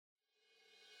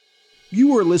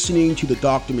You are listening to the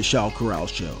Dr. Michelle Corral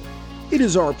Show. It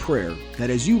is our prayer that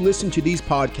as you listen to these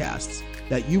podcasts,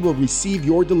 that you will receive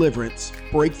your deliverance,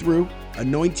 breakthrough,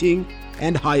 anointing,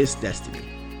 and highest destiny.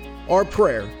 Our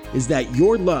prayer is that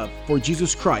your love for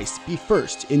Jesus Christ be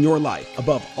first in your life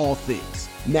above all things.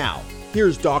 Now,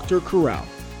 here's Dr. Corral.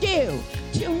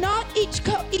 To not eat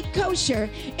kosher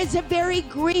is a very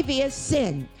grievous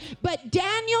sin. But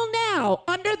Daniel now,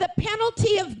 under the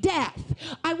penalty of death,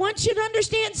 I want you to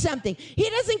understand something. He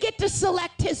doesn't get to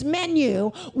select his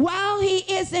menu while he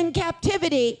is in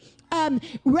captivity,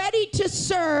 ready to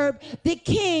serve the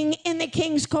king in the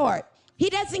king's court. He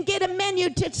doesn't get a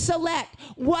menu to select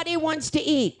what he wants to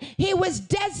eat. He was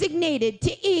designated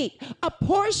to eat a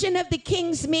portion of the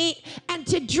king's meat and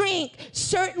to drink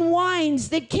certain wines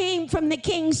that came from the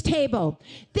king's table.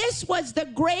 This was the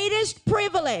greatest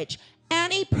privilege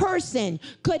any person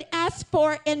could ask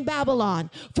for in Babylon,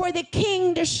 for the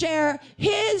king to share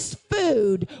his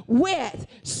food with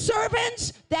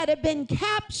servants that had been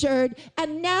captured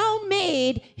and now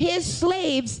made his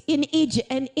slaves in Egypt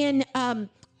and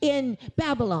in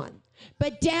Babylon.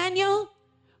 But Daniel,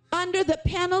 under the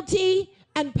penalty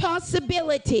and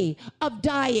possibility of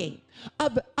dying,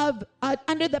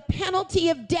 under the penalty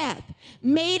of death,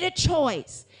 made a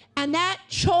choice. And that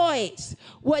choice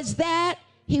was that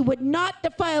he would not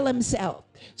defile himself.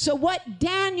 So what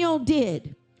Daniel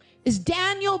did is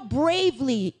Daniel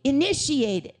bravely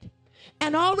initiated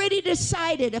and already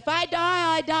decided, if I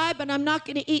die, I die, but I'm not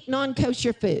going to eat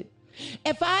non-kosher food.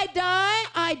 If I die,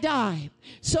 I die.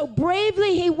 So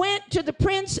bravely he went to the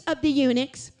prince of the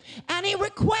eunuchs and he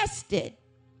requested.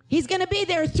 He's going to be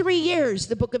there 3 years,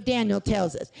 the book of Daniel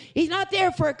tells us. He's not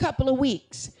there for a couple of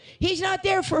weeks. He's not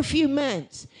there for a few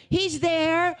months. He's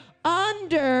there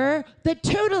under the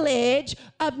tutelage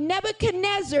of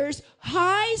Nebuchadnezzar's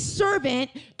high servant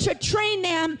to train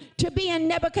them to be in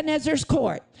Nebuchadnezzar's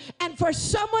court. And for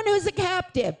someone who's a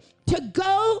captive to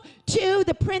go to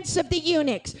the prince of the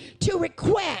eunuchs to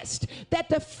request that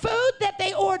the food that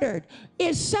they ordered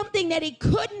is something that he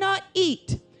could not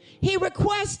eat. He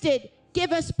requested,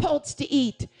 give us pulse to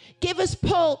eat. Give us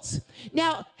pulse.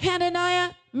 Now,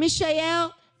 Hananiah,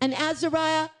 Mishael, and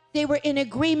Azariah, they were in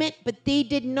agreement, but they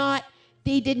did not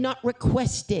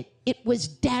request it. It was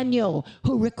Daniel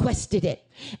who requested it.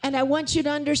 And I want you to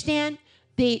understand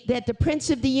that the prince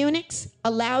of the eunuchs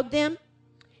allowed them.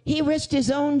 He risked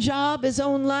his own job, his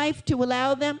own life to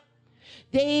allow them.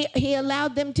 He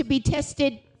allowed them to be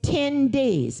tested 10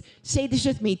 days. Say this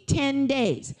with me, 10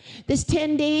 days. This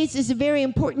 10 days is a very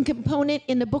important component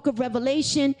in the book of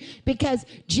Revelation because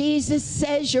Jesus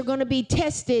says you're going to be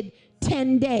tested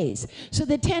 10 days. So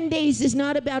the 10 days is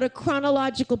not about a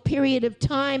chronological period of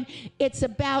time. It's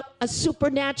about a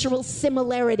supernatural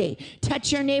similarity.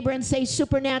 Touch your neighbor and say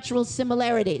supernatural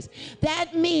similarities.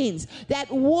 That means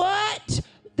that what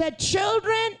the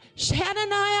children,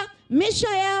 Hananiah,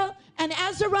 Mishael, and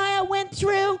Azariah went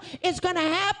through is going to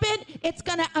happen. It's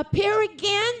going to appear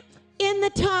again in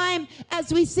the time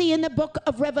as we see in the book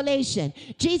of Revelation.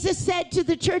 Jesus said to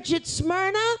the church at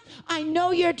Smyrna, I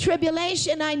know your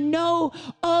tribulation, I know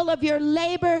all of your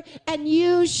labor, and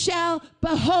you shall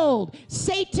behold,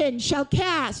 Satan shall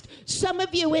cast some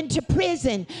of you into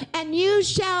prison, and you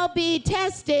shall be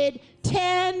tested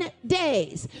 10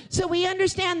 days. So we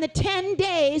understand the 10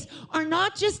 days are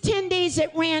not just 10 days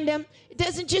at random. It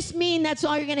doesn't just mean that's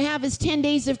all you're going to have is 10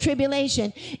 days of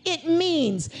tribulation. It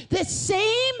means the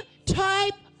same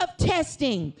type of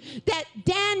testing that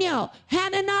Daniel,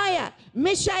 Hananiah,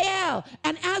 Mishael,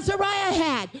 and Azariah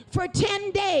had for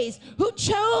 10 days, who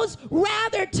chose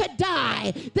rather to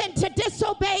die than to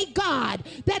disobey God,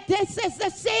 that this is the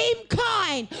same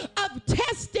kind of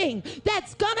testing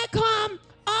that's going to come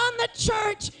on the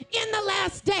church in the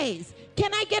last days.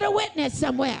 Can I get a witness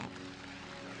somewhere?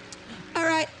 All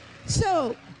right,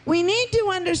 so we need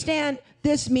to understand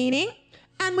this meaning.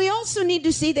 And we also need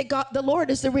to see that God, the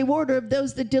Lord, is the rewarder of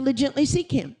those that diligently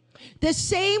seek him. The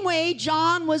same way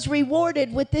John was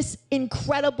rewarded with this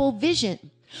incredible vision.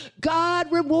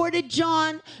 God rewarded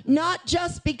John not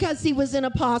just because he was an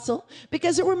apostle,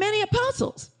 because there were many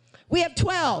apostles. We have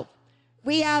 12.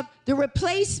 We have the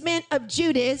replacement of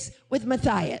Judas with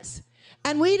Matthias.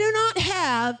 And we do not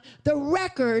have the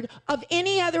record of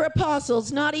any other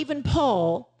apostles, not even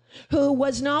Paul, who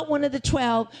was not one of the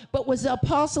 12, but was the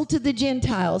apostle to the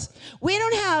Gentiles. We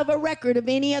don't have a record of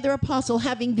any other apostle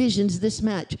having visions this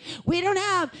much. We don't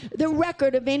have the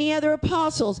record of any other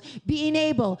apostles being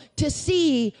able to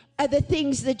see the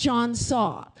things that John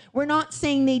saw. We're not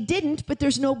saying they didn't, but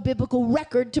there's no biblical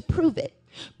record to prove it.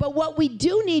 But what we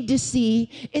do need to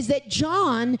see is that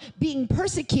John, being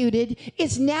persecuted,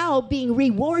 is now being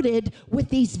rewarded with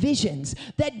these visions.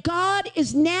 That God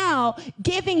is now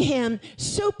giving him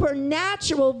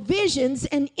supernatural visions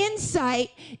and insight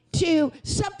to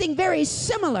something very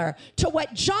similar to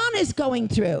what John is going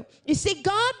through. You see,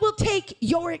 God will take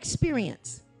your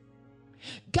experience.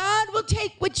 God will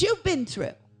take what you've been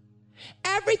through.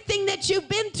 Everything that you've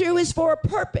been through is for a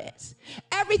purpose.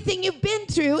 Everything you've been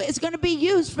through is going to be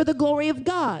used for the glory of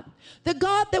God. The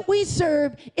God that we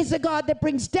serve is a God that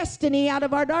brings destiny out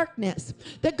of our darkness.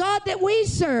 The God that we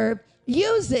serve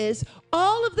uses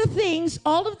all of the things,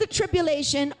 all of the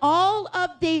tribulation, all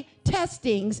of the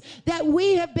testings that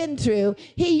we have been through.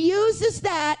 He uses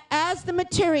that as the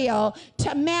material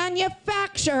to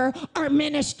manufacture our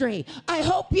ministry. I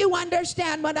hope you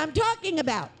understand what I'm talking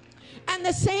about. And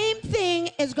the same thing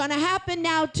is going to happen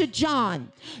now to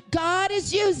John. God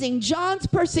is using John's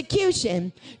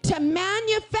persecution to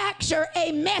manufacture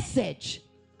a message,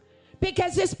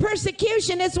 because his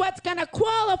persecution is what's going to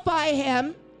qualify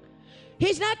him.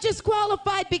 He's not just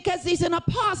qualified because he's an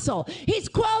apostle. He's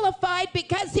qualified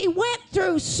because he went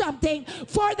through something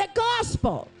for the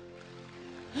gospel.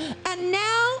 And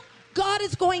now God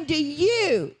is going to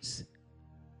use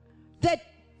the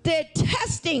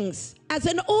testings as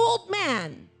an old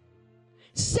man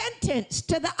sentenced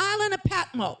to the island of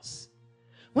Patmos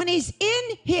when he's in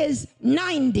his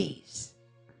 90s,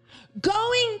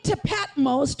 going to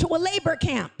Patmos to a labor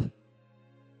camp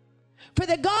for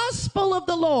the gospel of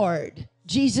the Lord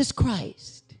Jesus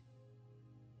Christ,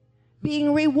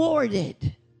 being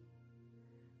rewarded,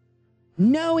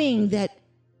 knowing that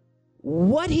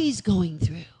what he's going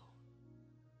through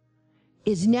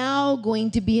is now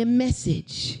going to be a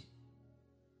message.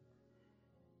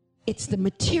 It's the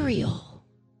material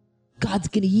God's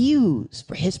going to use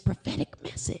for his prophetic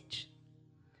message,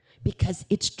 because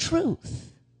it's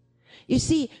truth. You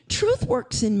see, truth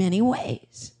works in many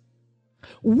ways.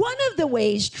 One of the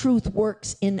ways truth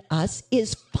works in us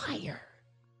is fire,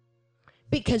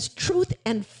 because truth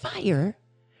and fire,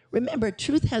 remember,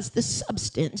 truth has the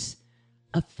substance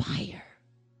of fire.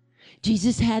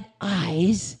 Jesus had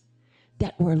eyes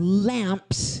that were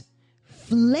lamps,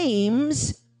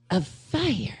 flames of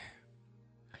fire.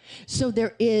 So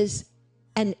there is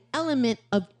an element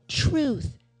of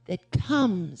truth that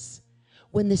comes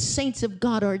when the saints of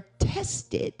God are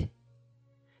tested.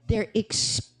 Their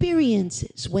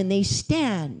experiences, when they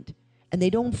stand and they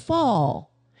don't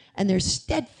fall and they're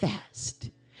steadfast,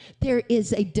 there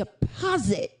is a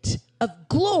deposit of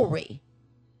glory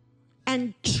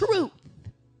and truth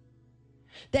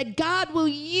that God will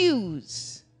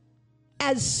use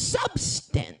as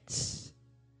substance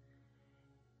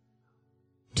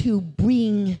to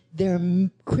bring their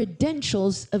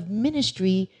credentials of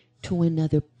ministry to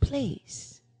another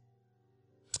place.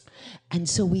 And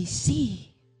so we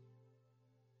see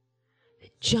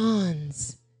that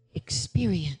John's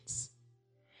experience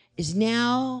is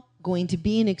now going to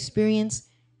be an experience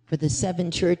for the 7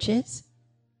 churches,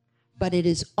 but it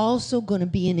is also going to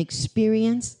be an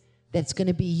experience that's going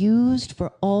to be used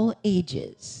for all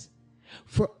ages,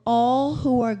 for all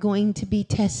who are going to be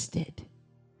tested,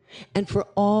 and for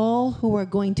all who are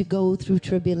going to go through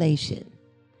tribulation.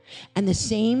 And the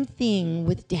same thing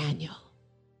with Daniel.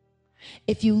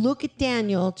 If you look at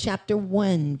Daniel chapter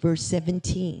 1, verse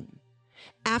 17,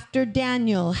 after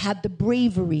Daniel had the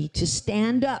bravery to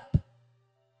stand up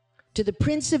to the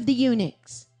prince of the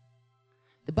eunuchs,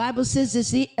 the Bible says,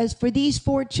 as for these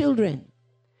 4 children,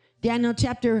 Daniel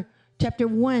chapter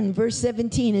 1, verse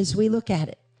 17, as we look at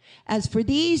it, as for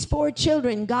these 4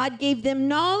 children, God gave them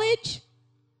knowledge.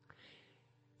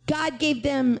 God gave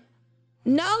them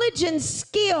knowledge and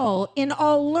skill in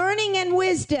all learning and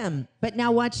wisdom. But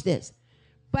now watch this.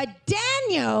 But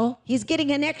Daniel, he's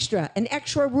getting an extra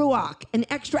ruach, an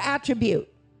extra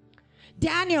attribute.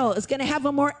 Daniel is going to have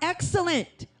a more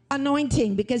excellent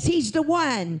anointing because he's the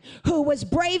one who was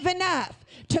brave enough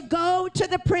to go to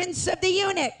the prince of the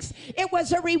eunuchs. It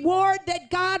was a reward that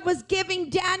God was giving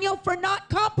Daniel for not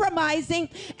compromising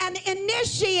and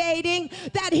initiating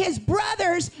that his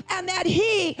brothers and that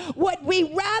he would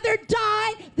rather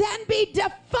die than be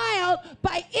defiled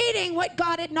by eating what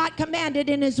God had not commanded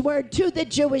in his word to the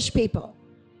Jewish people.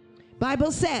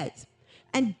 Bible says,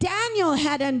 and Daniel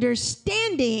had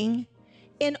understanding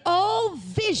in all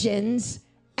visions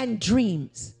and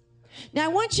dreams. Now, I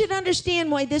want you to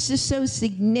understand why this is so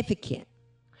significant,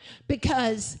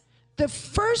 because the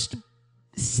first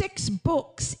 6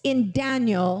 books in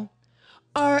Daniel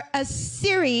are a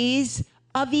series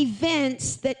of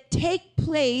events that take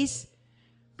place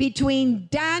between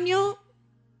Daniel,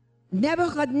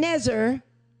 Nebuchadnezzar,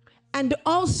 and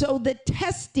also the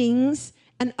testings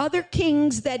and other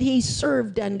kings that he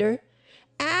served under,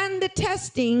 and the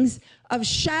testings of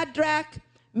Shadrach,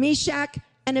 Meshach,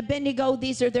 and Abednego.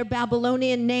 These are their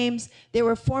Babylonian names. They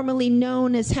were formerly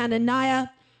known as Hananiah,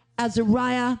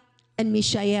 Azariah, and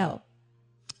Mishael.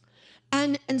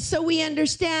 And so we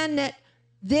understand that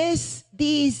these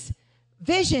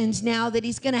visions now that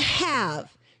he's going to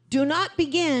have do not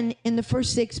begin in the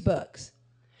first 6 books.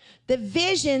 The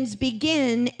visions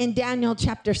begin in Daniel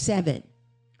chapter 7.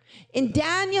 In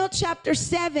Daniel chapter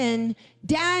 7,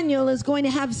 Daniel is going to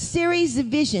have a series of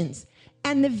visions,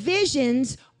 and the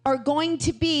visions are going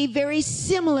to be very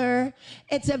similar.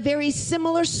 It's a very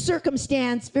similar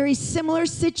circumstance, very similar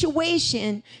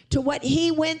situation to what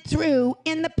he went through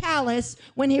in the palace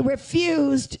when he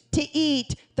refused to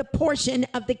eat the portion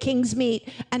of the king's meat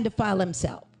and defile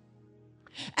himself.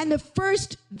 And the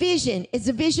first vision is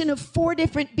a vision of 4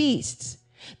 different beasts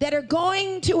that are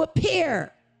going to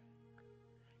appear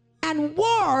and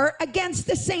war against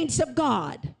the saints of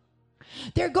God.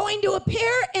 They're going to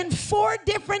appear in 4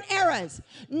 different eras.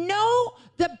 No,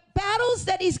 the battles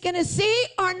that he's going to see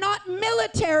are not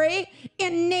military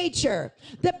in nature.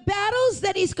 The battles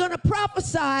that he's going to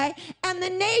prophesy and the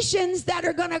nations that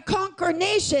are going to conquer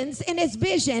nations in his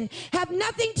vision have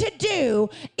nothing to do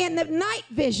in the night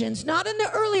visions, not in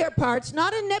the earlier parts,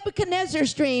 not in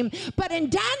Nebuchadnezzar's dream, but in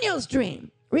Daniel's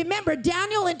dream. Remember,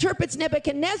 Daniel interprets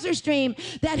Nebuchadnezzar's dream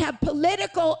that have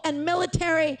political and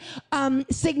military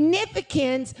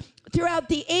significance throughout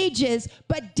the ages,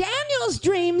 but Daniel's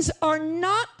dreams are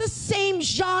not the same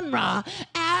genre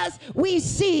as we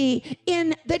see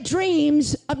in the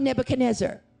dreams of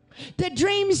Nebuchadnezzar. The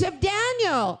dreams of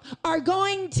Daniel are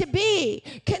going to be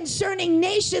concerning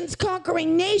nations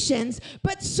conquering nations,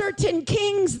 but certain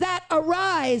kings that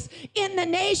arise in the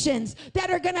nations that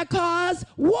are going to cause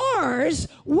wars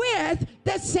with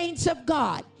the saints of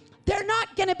God. They're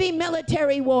not going to be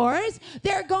military wars.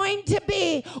 They're going to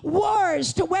be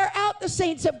wars to wear out the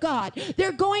saints of God.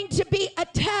 They're going to be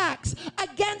attacks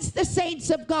against the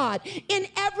saints of God in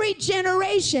every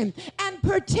generation. And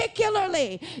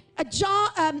particularly,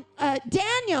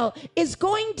 Daniel is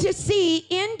going to see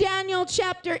in Daniel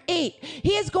chapter 8,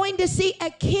 he is going to see a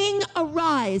king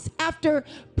arise after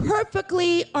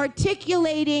perfectly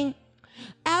articulating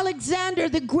Alexander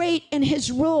the Great and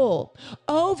his rule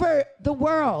over the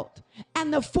world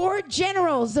and the 4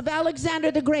 generals of Alexander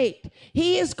the Great.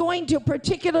 He is going to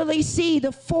particularly see the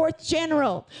 4th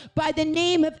general by the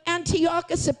name of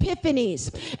Antiochus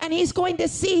Epiphanes, and he's going to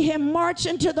see him march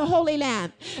into the Holy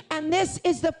Land. And this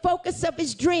is the focus of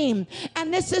his dream,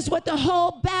 and this is what the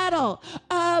whole battle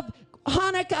of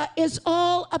Hanukkah is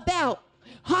all about.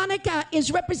 Hanukkah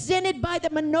is represented by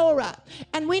the menorah,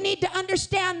 and we need to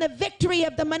understand the victory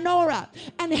of the menorah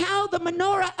and how the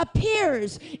menorah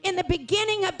appears in the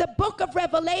beginning of the book of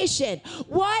Revelation.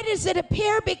 Why does it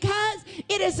appear? Because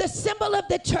it is a symbol of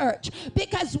the church,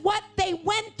 because what they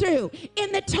went through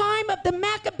in the time of the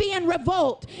Maccabean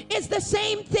revolt is the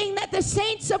same thing that the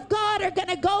saints of God are going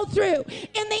to go through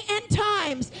in the end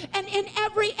times and in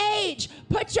every age.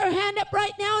 Put your hand up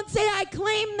right now and say, I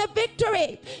claim the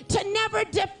victory to never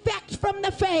defect from the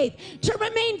faith, to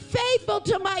remain faithful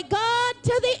to my God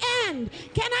to the end.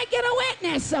 Can I get a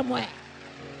witness somewhere?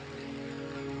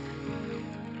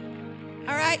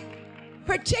 All right.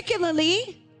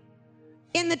 Particularly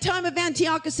in the time of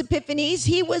Antiochus Epiphanes,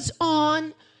 he was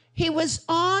on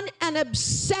an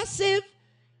obsessive,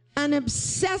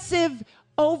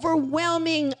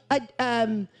 overwhelming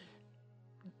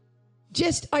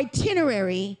just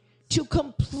itinerary to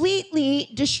completely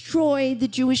destroy the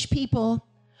Jewish people,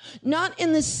 not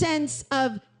in the sense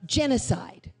of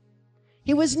genocide.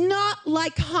 He was not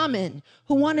like Haman,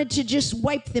 who wanted to just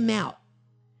wipe them out.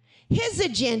 His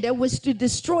agenda was to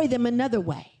destroy them another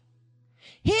way.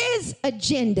 His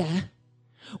agenda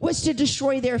was to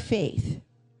destroy their faith.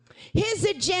 His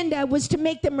agenda was to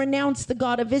make them renounce the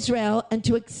God of Israel and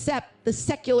to accept the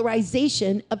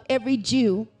secularization of every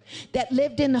Jew that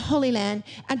lived in the Holy Land,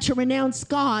 and to renounce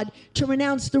God, to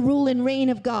renounce the rule and reign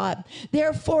of God.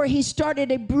 Therefore, he started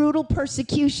a brutal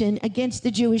persecution against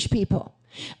the Jewish people.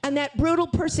 And that brutal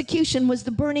persecution was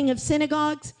the burning of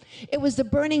synagogues. It was the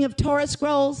burning of Torah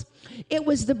scrolls. It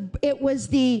was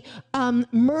the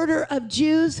murder of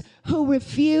Jews who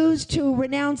refused to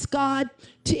renounce God.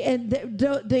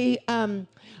 The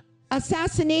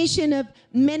assassination of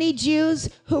many Jews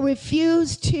who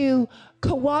refused to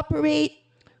cooperate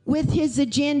with his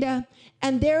agenda,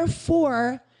 and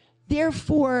therefore,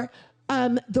 the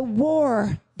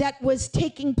war that was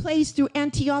taking place through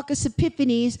Antiochus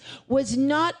Epiphanes was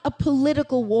not a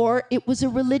political war, it was a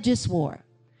religious war.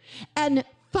 And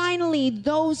finally,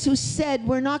 those who said,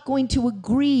 we're not going to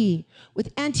agree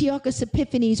with Antiochus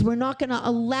Epiphanes, we're not going to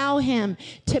allow him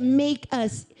to make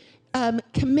us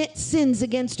commit sins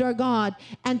against our God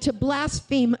and to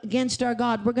blaspheme against our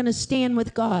God. We're going to stand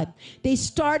with God. They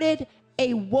started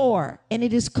a war, and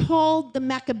it is called the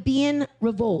Maccabean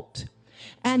Revolt.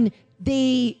 And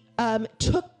they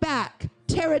took back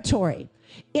territory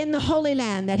in the Holy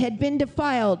Land that had been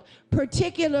defiled,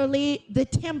 particularly the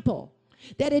temple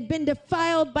that had been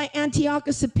defiled by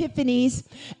Antiochus Epiphanes,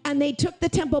 and they took the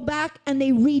temple back and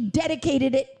they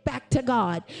rededicated it back to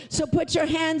God. So put your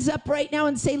hands up right now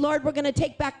and say, Lord, we're going to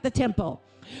take back the temple.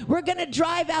 We're going to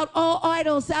drive out all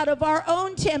idols out of our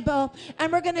own temple,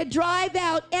 and we're going to drive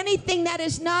out anything that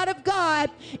is not of God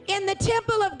in the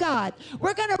temple of God.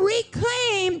 We're going to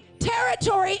reclaim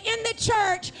territory in the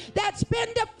church that's been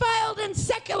defiled and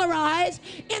secularized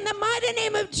in the mighty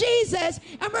name of Jesus,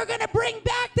 and we're going to bring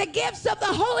back the gifts of the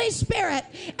Holy Spirit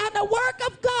and the work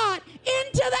of God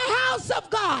into the house of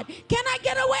God. Can I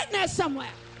get a witness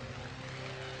somewhere?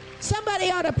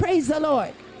 Somebody ought to praise the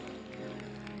Lord.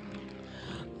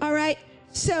 All right,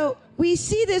 so we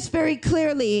see this very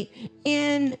clearly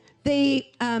in the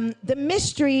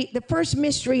mystery, the first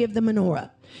mystery of the menorah.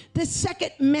 The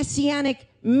second messianic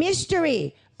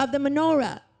mystery of the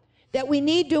menorah that we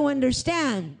need to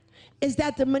understand is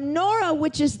that the menorah,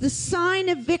 which is the sign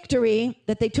of victory,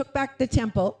 that they took back the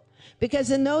temple, because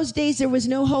in those days there was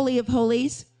no Holy of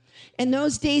Holies. In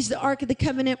those days the Ark of the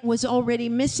Covenant was already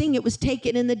missing. It was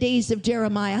taken in the days of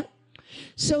Jeremiah.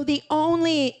 So the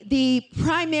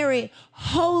primary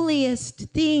holiest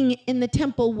thing in the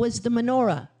temple was the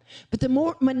menorah. But the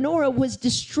menorah was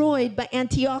destroyed by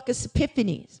Antiochus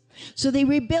Epiphanes. So they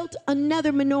rebuilt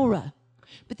another menorah.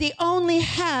 But they only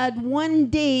had 1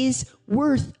 day's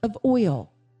worth of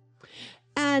oil.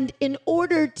 And in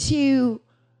order to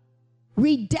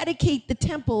rededicate the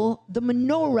temple, the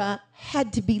menorah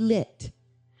had to be lit.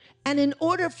 And in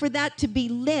order for that to be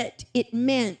lit, it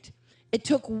meant it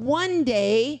took 1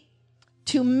 day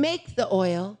to make the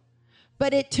oil,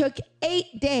 but it took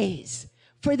 8 days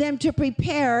for them to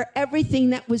prepare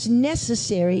everything that was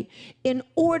necessary in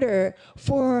order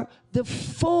for the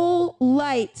full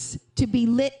lights to be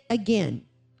lit again.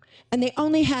 And they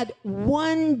only had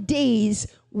 1 day's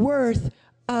worth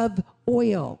of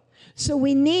oil. So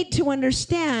we need to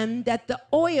understand that the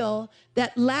oil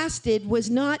that lasted was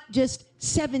not just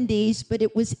 7 days, but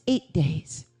it was 8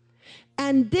 days.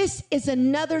 And this is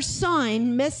another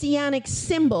sign, messianic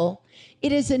symbol.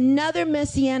 It is another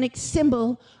messianic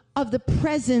symbol of the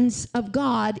presence of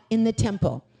God in the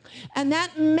temple. And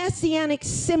that messianic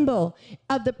symbol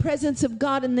of the presence of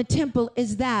God in the temple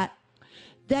is that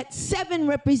 7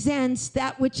 represents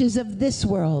that which is of this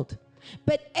world,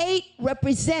 but 8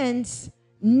 represents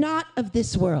not of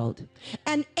this world.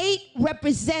 And 8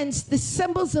 represents the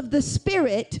symbols of the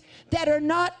Spirit that are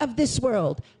not of this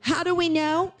world. How do we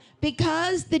know?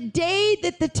 Because the day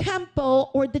that the temple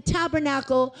or the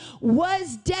tabernacle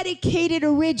was dedicated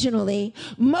originally,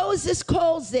 Moses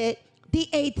calls it the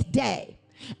 8th day.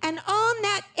 And on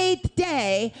that 8th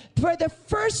day, for the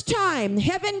first time,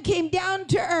 heaven came down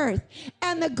to earth,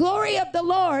 and the glory of the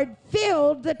Lord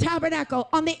filled the tabernacle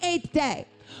on the 8th day.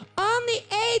 On the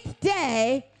 8th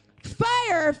day,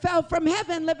 fire fell from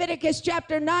heaven, Leviticus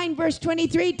chapter 9, verse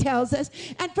 23 tells us.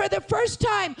 And for the first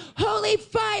time, holy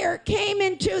fire came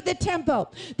into the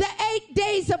temple. The 8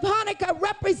 days of Hanukkah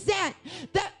represent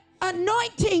the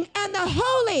anointing and the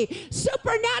holy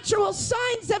supernatural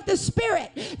signs of the Spirit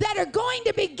that are going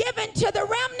to be given to the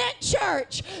remnant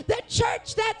church, the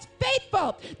church that's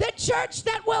faithful, the church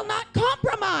that will not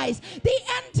compromise, the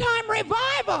end time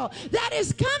revival that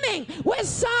is coming with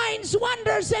signs,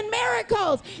 wonders, and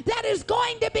miracles that is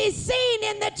going to be seen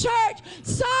in the church,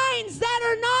 signs that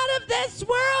are not of this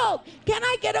world. Can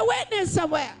I get a witness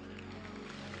somewhere?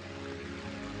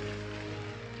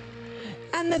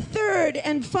 And the third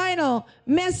and final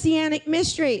messianic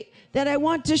mystery that I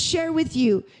want to share with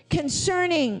you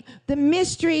concerning the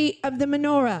mystery of the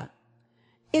menorah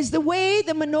is the way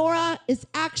the menorah is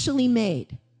actually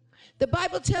made. The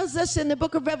Bible tells us in the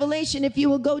book of Revelation, if you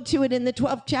will go to it in the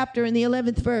 12th chapter in the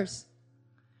 11th verse.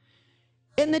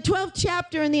 In the 12th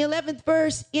chapter in the 11th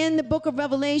verse in the book of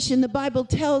Revelation, the Bible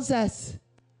tells us,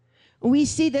 we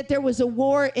see that there was a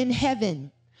war in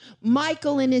heaven.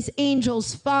 Michael and his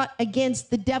angels fought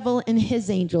against the devil and his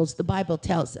angels, the Bible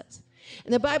tells us.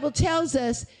 And the Bible tells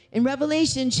us in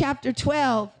Revelation chapter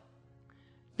 12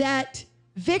 that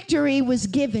victory was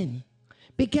given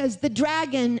because the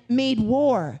dragon made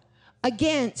war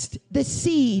against the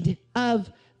seed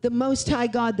of the Most High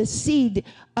God, the seed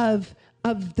of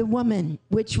the woman,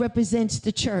 which represents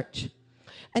the church.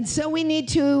 And so we need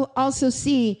to also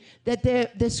see that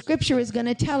the scripture is going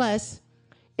to tell us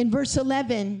in verse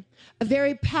 11 a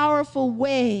very powerful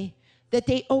way that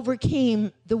they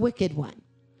overcame the wicked one.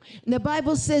 And the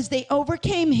Bible says they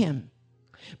overcame him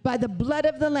by the blood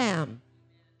of the Lamb,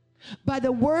 by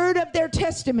the word of their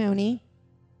testimony,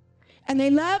 and they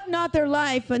loved not their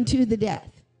life unto the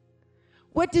death.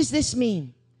 What does this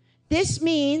mean? This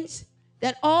means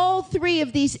that all three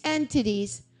of these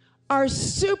entities are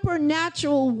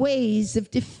supernatural ways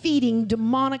of defeating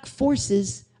demonic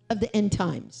forces of the end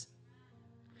times.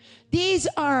 These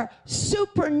are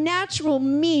supernatural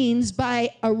means by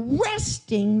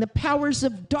arresting the powers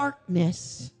of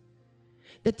darkness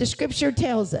that the scripture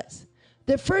tells us.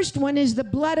 The first one is the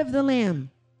blood of the Lamb.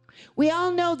 We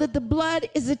all know that the blood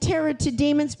is a terror to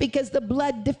demons because the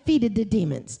blood defeated the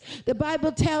demons. The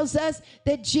Bible tells us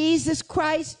that Jesus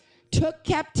Christ took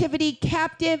captivity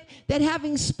captive, that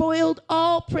having spoiled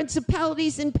all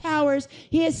principalities and powers,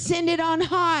 he ascended on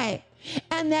high.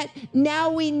 And that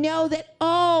now we know that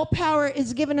all power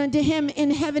is given unto him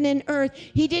in heaven and earth.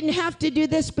 He didn't have to do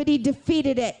this, but he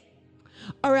defeated it.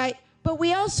 All right. But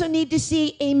we also need to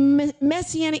see a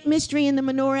messianic mystery in the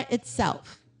menorah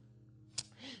itself.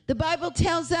 The Bible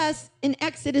tells us in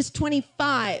Exodus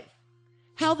 25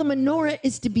 how the menorah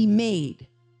is to be made.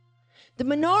 The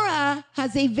menorah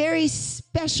has a very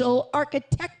special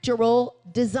architectural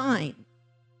design.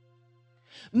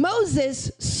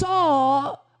 Moses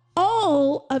saw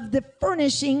all of the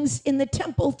furnishings in the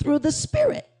temple through the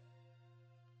Spirit.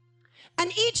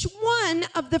 And each one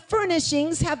of the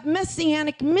furnishings have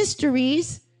messianic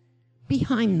mysteries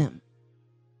behind them.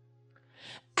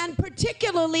 And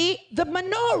particularly the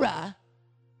menorah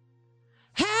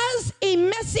has a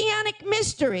messianic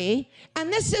mystery,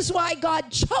 and this is why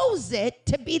God chose it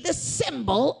to be the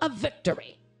symbol of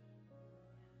victory.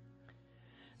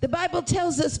 The Bible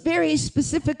tells us very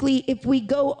specifically, if we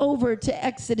go over to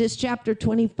Exodus chapter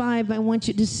 25, I want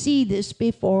you to see this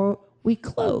before we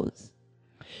close.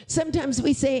 Sometimes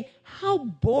we say, how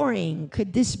boring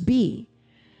could this be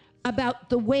about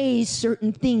the ways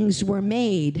certain things were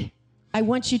made? I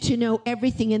want you to know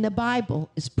everything in the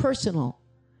Bible is personal,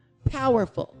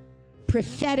 powerful,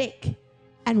 prophetic,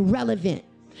 and relevant.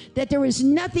 That there is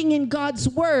nothing in God's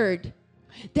word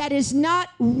that is not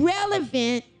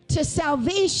relevant to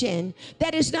salvation,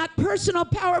 that is not personal,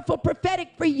 powerful, prophetic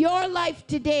for your life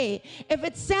today. If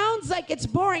it sounds like it's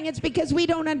boring, it's because we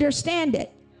don't understand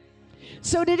it.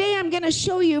 So today I'm going to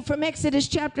show you from Exodus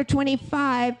chapter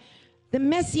 25 the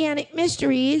messianic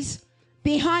mysteries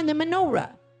behind the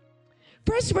menorah.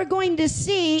 First, we're going to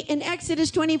see in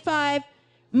Exodus 25,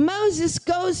 Moses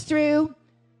goes through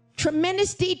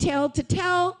tremendous detail to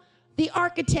tell the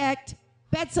architect,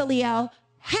 Bezalel,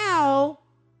 how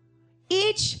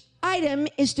each item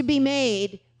is to be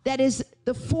made. That is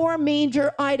the four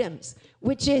major items,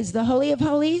 which is the Holy of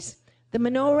Holies, the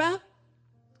menorah,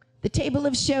 the table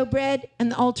of showbread,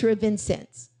 and the altar of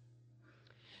incense.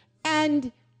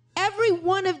 And every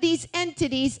one of these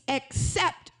entities,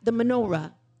 except the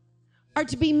menorah, are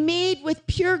to be made with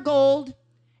pure gold,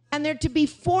 and they're to be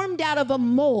formed out of a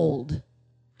mold.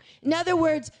 In other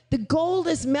words, the gold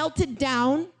is melted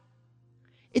down,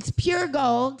 it's pure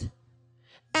gold,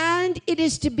 and it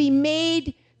is to be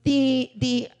made,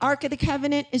 the Ark of the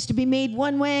Covenant is to be made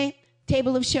one way,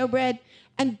 table of showbread,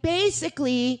 and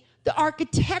basically the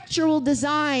architectural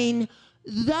design,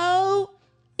 though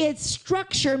its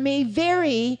structure may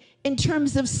vary in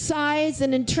terms of size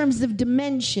and in terms of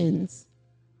dimensions,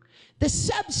 the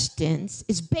substance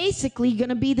is basically going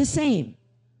to be the same.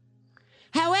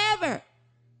 However,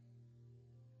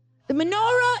 the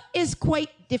menorah is quite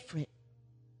different.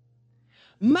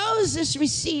 Moses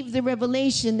received the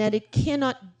revelation that it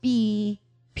cannot be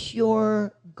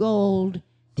pure gold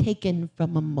taken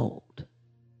from a mold.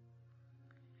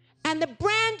 And the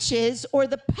branches or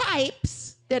the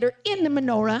pipes that are in the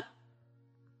menorah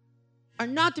are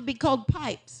not to be called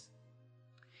pipes.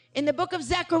 In the book of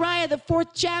Zechariah, the 4th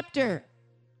chapter,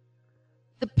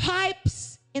 the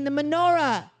pipes in the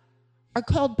menorah are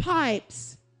called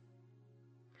pipes.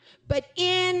 But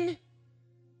in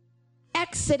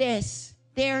Exodus,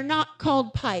 they are not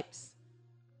called pipes.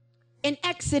 In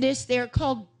Exodus, they are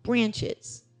called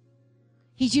branches.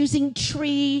 He's using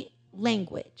tree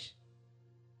language.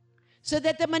 So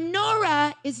that the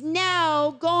menorah is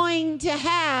now going to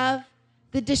have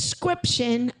the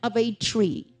description of a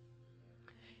tree.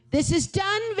 This is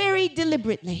done very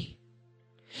deliberately.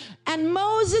 And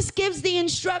Moses gives the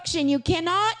instruction, you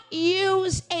cannot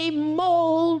use a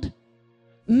mold,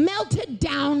 melted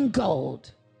down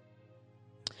gold.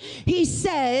 He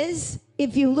says,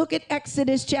 if you look at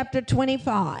Exodus chapter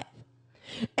 25,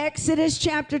 Exodus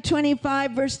chapter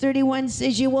 25, verse 31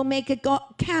 says, you will make a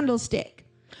candlestick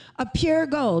of pure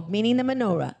gold, meaning the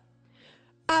menorah,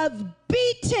 of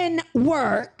beaten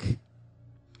work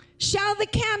shall the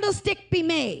candlestick be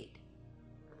made.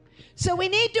 So we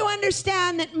need to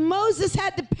understand that Moses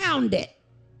had to pound it.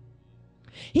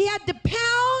 He had to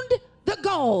pound the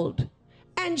gold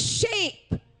and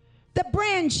shape the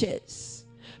branches,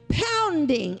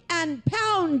 pounding and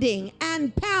pounding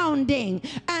and pounding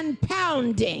and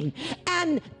pounding.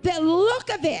 And the look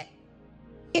of it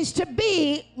is to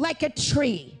be like a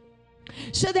tree,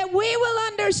 so that we will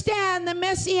understand the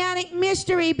messianic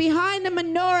mystery behind the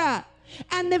menorah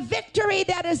and the victory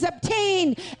that is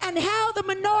obtained, and how the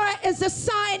menorah is a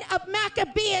sign of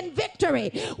Maccabean victory.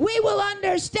 We will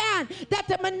understand that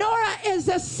the menorah is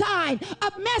a sign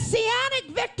of messianic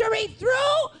victory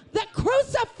through the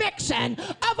crucifixion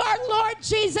of our Lord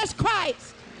Jesus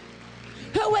Christ,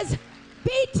 who was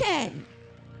beaten,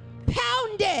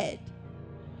 pounded,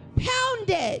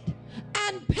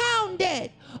 and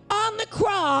pounded on the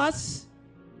cross,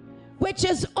 which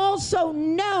is also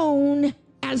known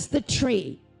as the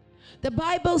tree. The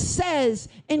Bible says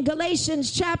in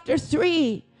Galatians chapter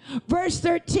 3, verse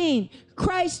 13,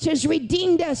 Christ has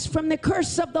redeemed us from the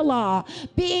curse of the law,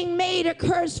 being made a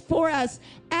curse for us,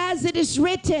 as it is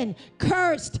written,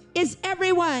 cursed is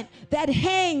everyone that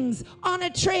hangs on a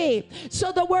tree.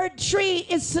 So the word tree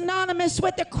is synonymous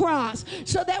with the cross,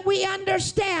 so that we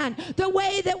understand the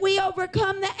way that we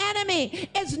overcome the enemy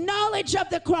is knowledge of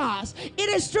the cross. It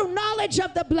is through knowledge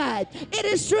of the blood. It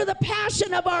is through the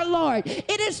passion of our Lord.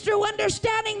 It is through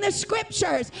understanding the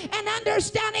scriptures and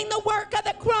understanding the work of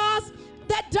the cross,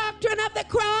 the doctrine of the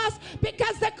cross,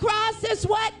 because the cross is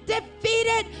what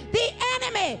defeated the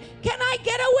enemy. Can I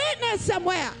get a witness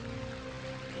somewhere?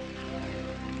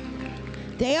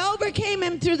 They overcame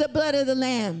him through the blood of the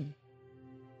Lamb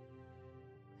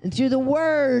and through the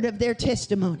word of their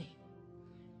testimony.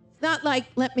 It's not like,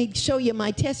 let me show you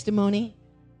my testimony.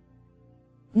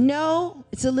 No,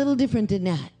 it's a little different than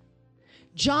that.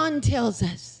 John tells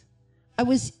us, I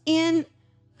was in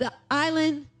the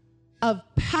island of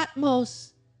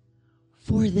Patmos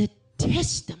for the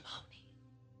testimony.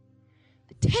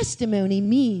 The testimony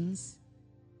means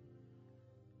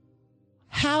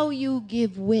how you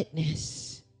give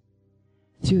witness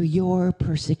through your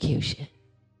persecution.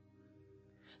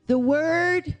 The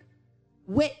word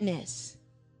witness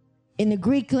in the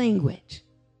Greek language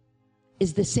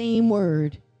is the same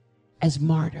word as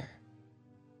martyr.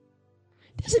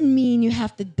 Doesn't mean you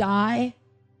have to die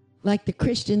like the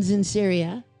Christians in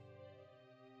Syria,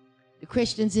 the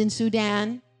Christians in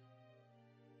Sudan,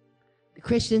 the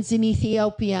Christians in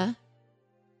Ethiopia,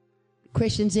 the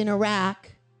Christians in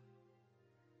Iraq,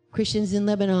 Christians in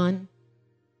Lebanon,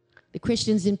 the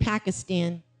Christians in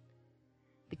Pakistan,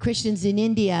 the Christians in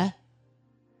India,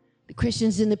 the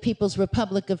Christians in the People's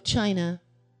Republic of China,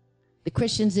 the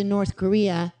Christians in North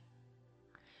Korea,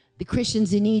 the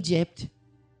Christians in Egypt,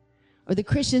 or the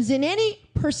Christians in any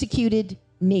persecuted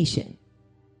nation.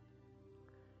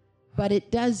 But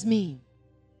it does mean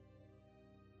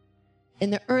in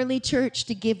the early church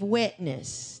to give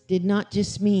witness did not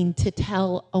just mean to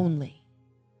tell only.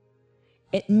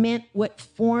 It meant what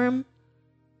form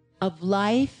of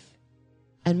life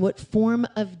and what form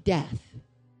of death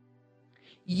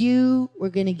you were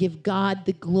going to give God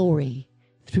the glory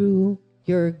through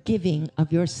your giving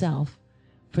of yourself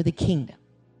for the kingdom.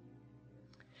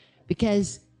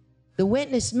 Because the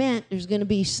witness meant there's going to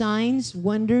be signs,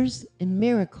 wonders, and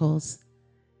miracles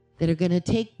that are going to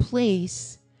take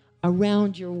place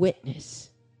around your witness.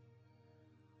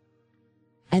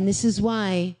 And this is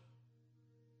why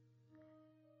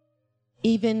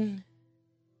even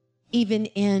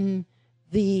in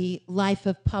the life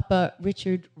of Papa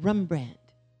Richard Rembrandt,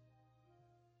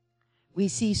 we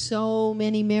see so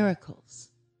many miracles.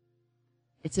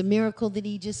 It's a miracle that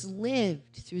he just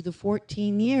lived through the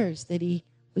 14 years that he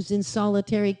was in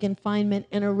solitary confinement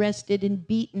and arrested and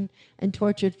beaten and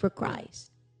tortured for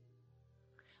Christ.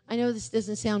 I know this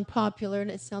doesn't sound popular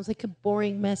and it sounds like a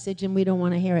boring message and we don't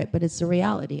want to hear it, but it's the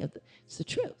reality of it's the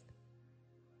truth.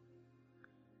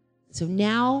 So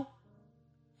now,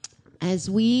 as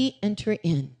we enter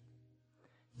in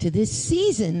to this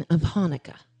season of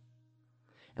Hanukkah,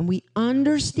 and we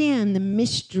understand the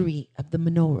mystery of the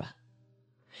menorah,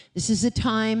 this is a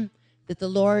time that the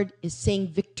Lord is saying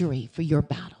victory for your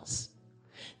battles.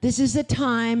 This is a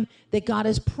time that God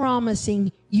is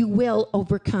promising you will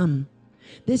overcome.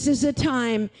 This is a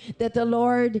time that the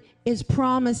Lord is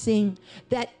promising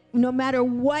that no matter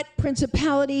what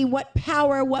principality, what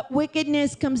power, what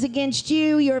wickedness comes against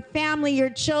you, your family, your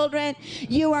children,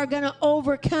 you are going to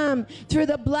overcome through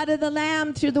the blood of the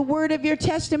Lamb, through the word of your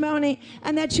testimony,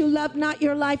 and that you love not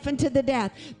your life unto the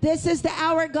death. This is the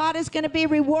hour God is going to be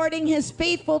rewarding his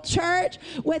faithful church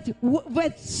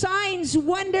with signs,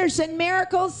 wonders, and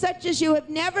miracles such as you have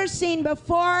never seen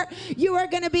before. You are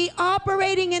going to be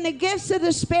operating in the gifts of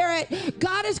the Spirit.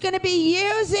 God is going to be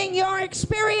using your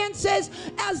experiences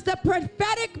as the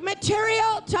prophetic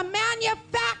material to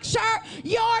manufacture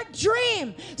your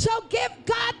dream. So give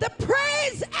God the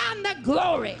praise and the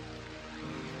glory.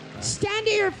 Stand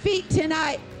to your feet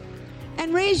tonight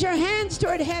and raise your hands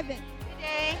toward heaven.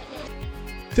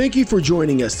 Thank you for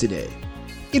joining us today.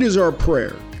 It is our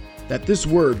prayer that this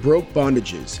word broke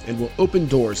bondages and will open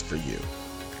doors for you.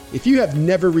 If you have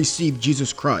never received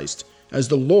Jesus Christ as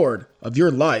the Lord of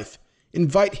your life,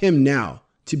 invite him now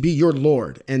to be your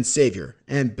Lord and Savior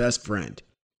and best friend.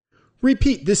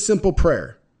 Repeat this simple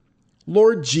prayer.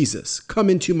 Lord Jesus, come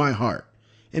into my heart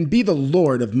and be the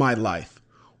Lord of my life.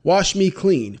 Wash me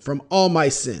clean from all my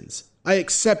sins. I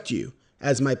accept you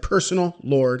as my personal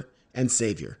Lord and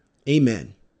Savior.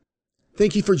 Amen.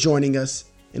 Thank you for joining us,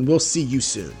 and we'll see you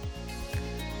soon.